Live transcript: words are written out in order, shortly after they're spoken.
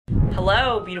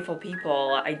Hello, beautiful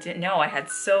people. I didn't know I had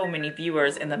so many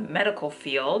viewers in the medical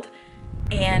field,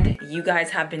 and you guys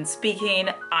have been speaking,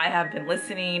 I have been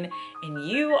listening, and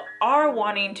you are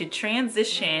wanting to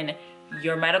transition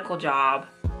your medical job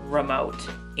remote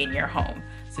in your home.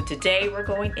 So today we're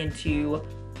going into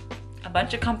a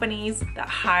bunch of companies that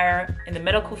hire in the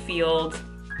medical field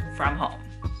from home.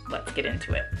 Let's get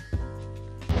into it.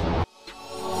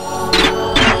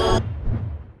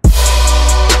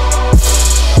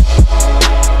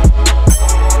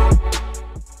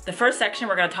 The first section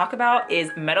we're going to talk about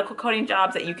is medical coding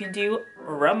jobs that you can do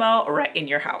remote right in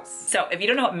your house. So if you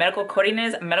don't know what medical coding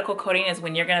is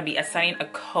when you're going to be assigning a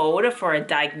code for a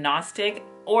diagnostic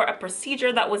or a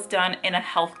procedure that was done in a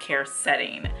healthcare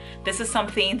setting. This is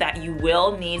something that you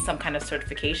will need some kind of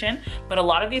certification, but a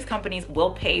lot of these companies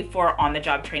will pay for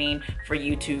on-the-job training for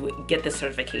you to get the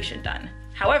certification done.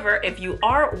 However, if you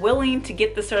are willing to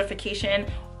get the certification,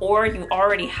 or you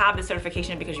already have the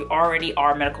certification because you already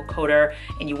are a medical coder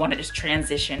and you want to just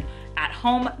transition at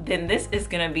home, then this is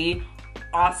gonna be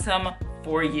awesome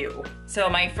for you. So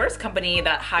my first company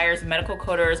that hires medical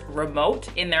coders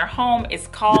remote in their home is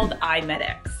called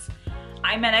iMedX.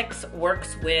 iMedX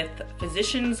works with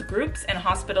physicians, groups, and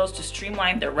hospitals to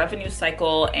streamline their revenue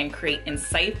cycle and create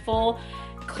insightful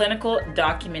clinical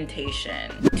documentation.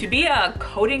 To be a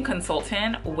coding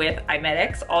consultant with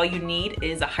iMedX, all you need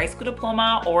is a high school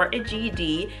diploma or a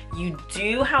GED. You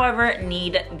do, however,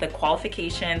 need the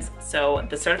qualifications, so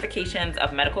the certifications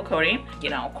of medical coding,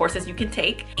 courses you can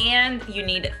take, and you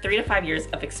need 3 to 5 years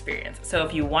of experience. So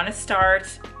if you want to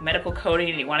start medical coding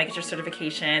and you want to get your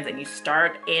certifications and you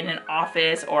start in an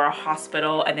office or a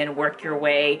hospital and then work your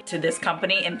way to this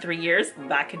company in 3 years,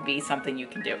 that could be something you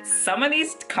can do. Some of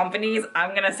these companies,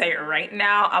 I'm gonna say it right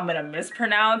now, I'm gonna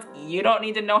mispronounce. You don't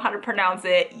need to know how to pronounce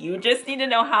it. You just need to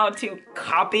know how to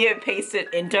copy it, paste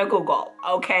it into Google,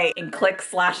 okay? And click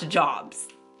 /jobs.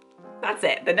 That's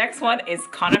it. The next one is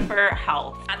Conifer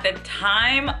Health. At the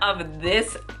time of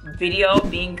this video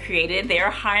being created, they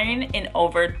are hiring in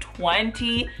over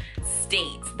 20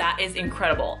 states. That is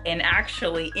incredible. And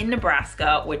actually in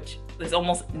Nebraska, which there's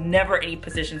almost never any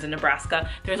positions in Nebraska,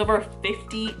 there's over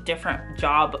 50 different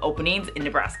job openings in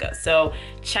Nebraska. So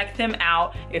check them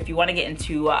out if you want to get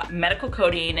into medical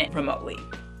coding remotely.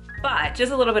 But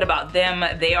just a little bit about them,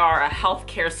 they are a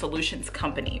healthcare solutions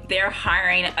company. They're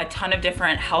hiring a ton of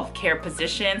different healthcare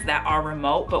positions that are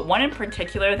remote, but one in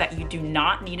particular that you do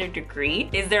not need a degree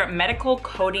is their medical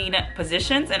coding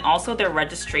positions and also their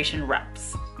registration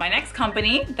reps. My next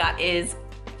company that is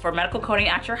for medical coding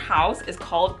at your house is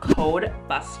called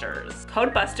Codebusters.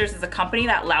 Codebusters is a company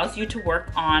that allows you to work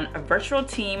on a virtual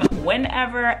team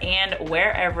whenever and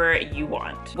wherever you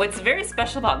want. What's very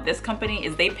special about this company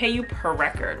is they pay you per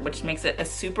record, which makes it a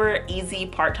super easy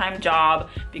part-time job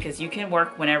because you can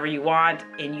work whenever you want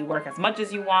and you work as much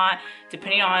as you want.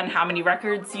 Depending on how many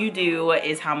records you do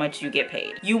is how much you get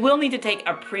paid. You will need to take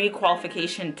a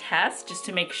pre-qualification test just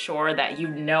to make sure that you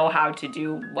know how to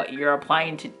do what you're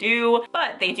applying to do,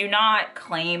 but they do not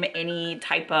claim any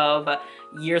type of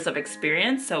years of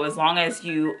experience. So as long as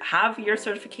you have your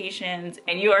certifications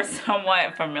and you are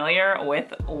somewhat familiar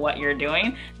with what you're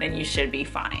doing, then you should be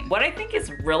fine. What I think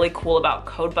is really cool about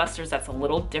Codebusters that's a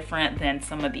little different than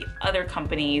some of the other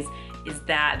companies is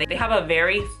that they have a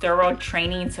very thorough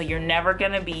training, so you're never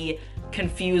gonna be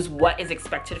confused what is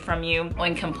expected from you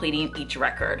when completing each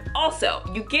record. Also,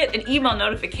 you get an email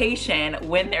notification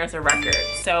when there's a record.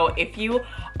 So if you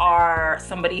are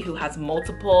somebody who has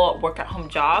multiple work at home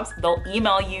jobs, they'll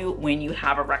email you when you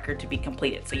have a record to be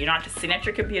completed. So you're not just sitting at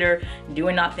your computer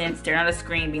doing nothing, staring at a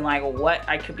screen being like, what,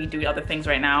 I could be doing other things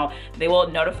right now. They will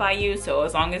notify you. So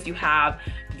as long as you have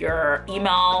your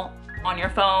email on your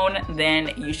phone,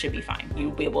 then you should be fine.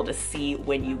 You'll be able to see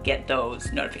when you get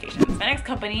those notifications. My next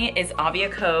company is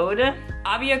AviaCode.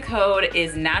 AviaCode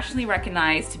is nationally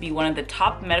recognized to be one of the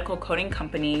top medical coding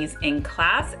companies in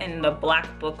class in the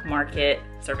Black Book Market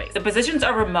surveys. The positions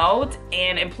are remote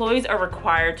and employees are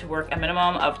required to work a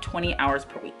minimum of 20 hours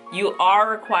per week. You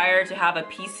are required to have a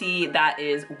PC that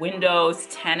is Windows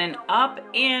 10 and up,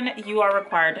 and you are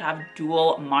required to have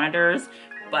dual monitors.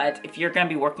 But if you're gonna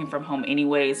be working from home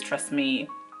anyways, trust me,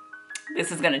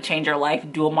 this is gonna change your life.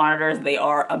 Dual monitors, they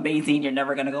are amazing. You're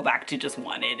never gonna go back to just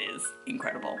one. It is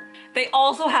incredible. They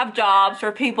also have jobs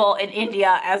for people in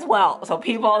India as well. So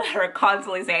people that are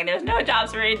constantly saying there's no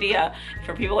jobs for India,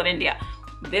 for people in India.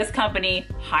 This company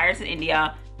hires in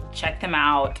India. Check them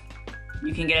out.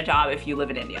 You can get a job if you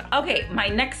live in India. Okay, my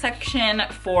next section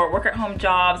for work at home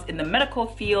jobs in the medical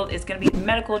field is gonna be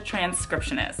medical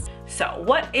transcriptionist. So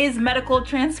what is medical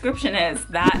transcriptionist?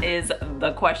 That is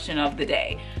the question of the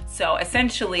day. So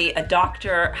essentially, a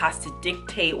doctor has to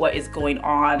dictate what is going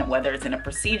on, whether it's in a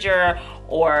procedure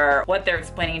or what they're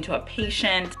explaining to a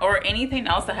patient or anything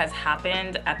else that has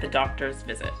happened at the doctor's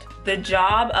visit. The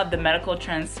job of the medical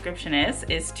transcriptionist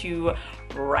is to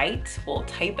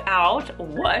type out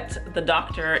what the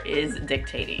doctor is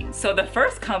dictating. So the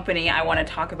first company I want to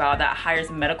talk about that hires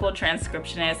medical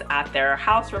transcriptionists at their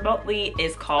house remotely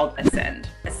is called Ascend.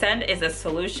 Ascend is a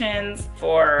solutions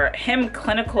for him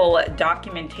clinical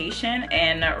documentation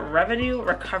and revenue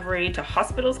recovery to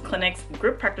hospitals, clinics,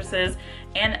 group practices,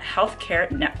 and healthcare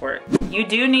network. You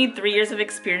do need 3 years of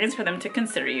experience for them to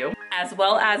consider you, as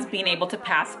well as being able to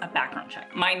pass a background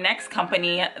check. My next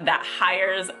company that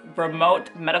hires remote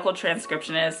medical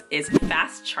transcriptionists is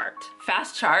FastChart.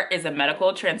 FastChart is a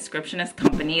medical transcriptionist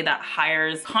company that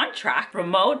hires contract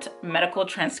remote medical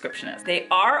transcriptionists. They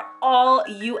are all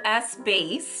US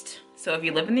based. So if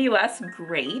you live in the US,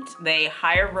 great. They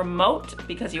hire remote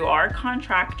because you are a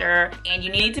contractor, and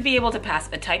you need to be able to pass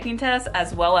a typing test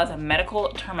as well as a medical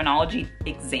terminology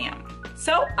exam.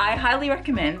 So I highly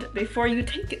recommend, before you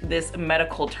take this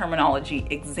medical terminology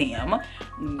exam,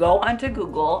 go onto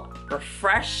Google,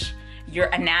 refresh your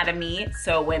anatomy,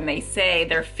 so when they say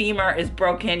their femur is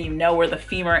broken, you know where the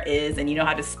femur is and you know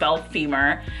how to spell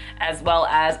femur, as well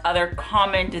as other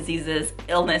common diseases,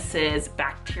 illnesses,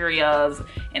 bacterias,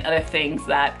 and other things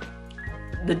that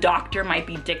the doctor might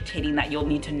be dictating that you'll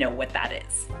need to know what that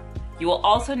is. You will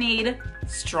also need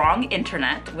strong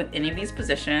internet with any of these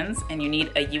positions, and you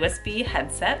need a USB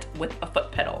headset with a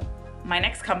foot pedal. My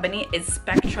next company is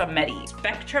SpectraMedi.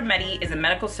 SpectraMedi is a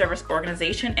medical service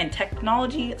organization and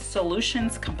technology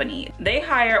solutions company. They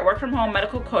hire work from home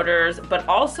medical coders, but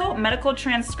also medical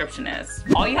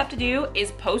transcriptionists. All you have to do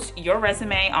is post your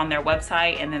resume on their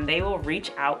website, and then they will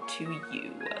reach out to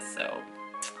you. So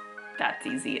that's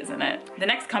easy, isn't it? The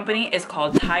next company is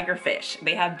called Tigerfish.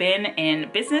 They have been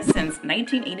in business since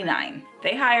 1989.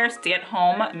 They hire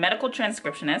stay-at-home medical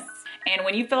transcriptionists, and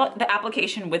when you fill out the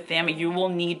application with them, you will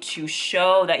need to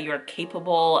show that you're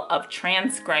capable of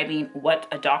transcribing what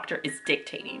a doctor is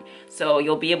dictating. So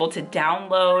you'll be able to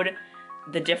download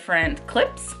the different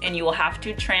clips, and you will have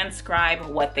to transcribe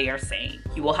what they are saying.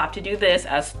 You will have to do this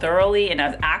as thoroughly and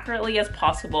as accurately as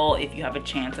possible if you have a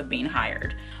chance of being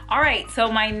hired. All right,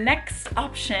 so my next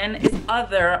option is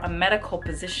other medical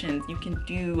positions you can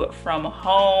do from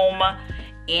home,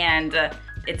 and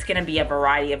it's gonna be a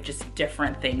variety of just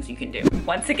different things you can do.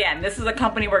 Once again, this is a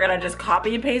company we're gonna just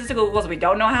copy and paste to Google, so we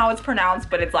don't know how it's pronounced,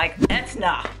 but it's like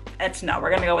Aetna. We're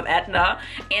gonna go with Aetna,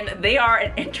 and they are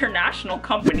an international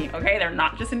company, okay? They're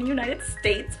not just in the United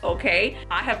States, okay?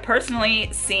 I have personally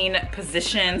seen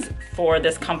positions for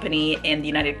this company in the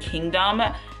United Kingdom,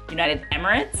 United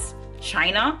Emirates,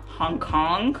 China, Hong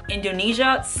Kong,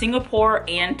 Indonesia, Singapore,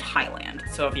 and Thailand.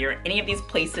 So if you're in any of these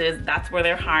places, that's where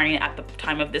they're hiring at the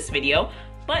time of this video.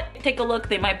 But take a look,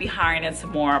 they might be hiring in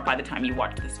some more by the time you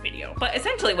watch this video. But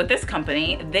essentially with this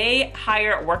company, they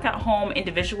hire work-at-home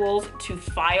individuals to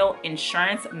file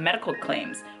insurance medical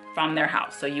claims from their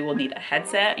house. So you will need a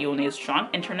headset, you will need a strong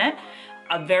internet,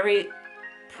 a very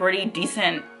pretty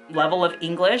decent level of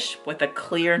English with a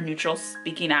clear, neutral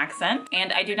speaking accent.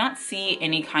 And I do not see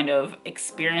any kind of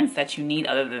experience that you need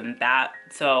other than that.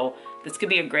 So this could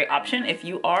be a great option if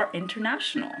you are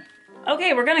international.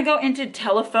 Okay, we're gonna go into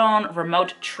telephone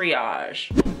remote triage.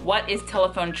 What is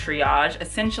telephone triage?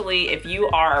 Essentially, if you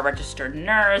are a registered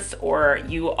nurse, or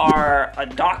you are a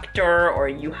doctor, or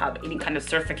you have any kind of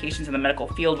certifications in the medical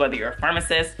field, whether you're a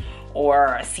pharmacist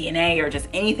or a CNA or just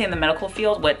anything in the medical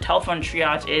field, what telephone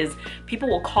triage is, people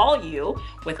will call you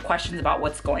with questions about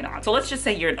what's going on. So let's just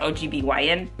say you're an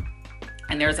OGBYN,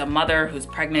 and there's a mother who's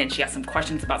pregnant and she has some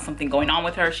questions about something going on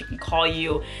with her. She can call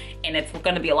you, and it's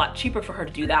gonna be a lot cheaper for her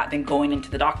to do that than going into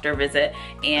the doctor visit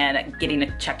and getting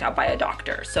it checked out by a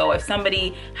doctor. So if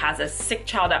somebody has a sick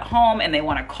child at home and they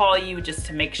wanna call you just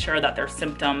to make sure that their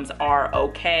symptoms are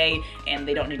okay and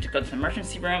they don't need to go to the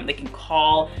emergency room, they can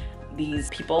call these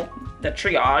people, the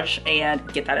triage, and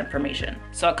get that information.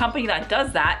 So a company that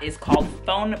does that is called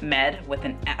PhoneMed with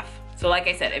an F. So like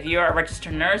I said, if you're a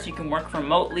registered nurse, you can work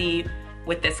remotely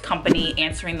with this company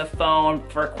answering the phone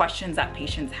for questions that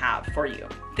patients have for you.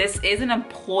 This is an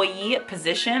employee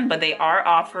position, but they are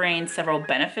offering several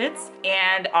benefits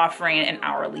and offering an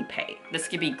hourly pay. This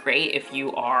could be great if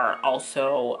you are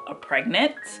also a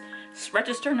pregnant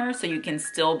registered nurse, so you can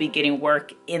still be getting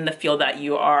work in the field that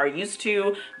you are used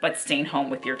to, but staying home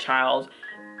with your child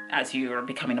as you are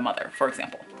becoming a mother, for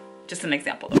example. Just an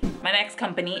example though. My next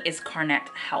company is Carnet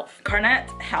Health. Carnet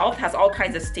Health has all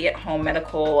kinds of stay-at-home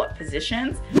medical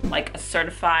positions, like a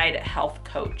certified health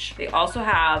coach. They also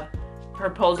have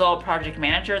proposal project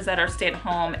managers that are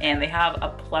stay-at-home, and they have a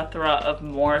plethora of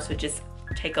more, so just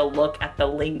take a look at the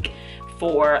link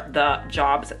for the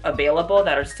jobs available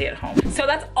that are stay-at-home. So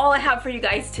that's all I have for you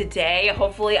guys today.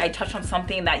 Hopefully I touched on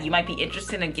something that you might be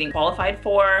interested in getting qualified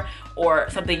for, or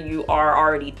something you are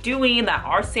already doing that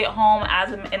are stay-at-home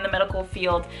as in the medical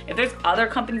field. If there's other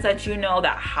companies that you know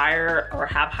that hire or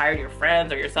have hired your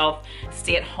friends or yourself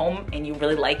stay-at-home and you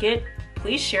really like it,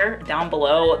 please share down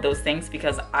below those things,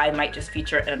 because I might just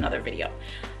feature it in another video.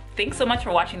 Thanks so much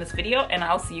for watching this video, and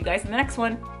I'll see you guys in the next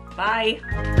one.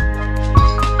 Bye.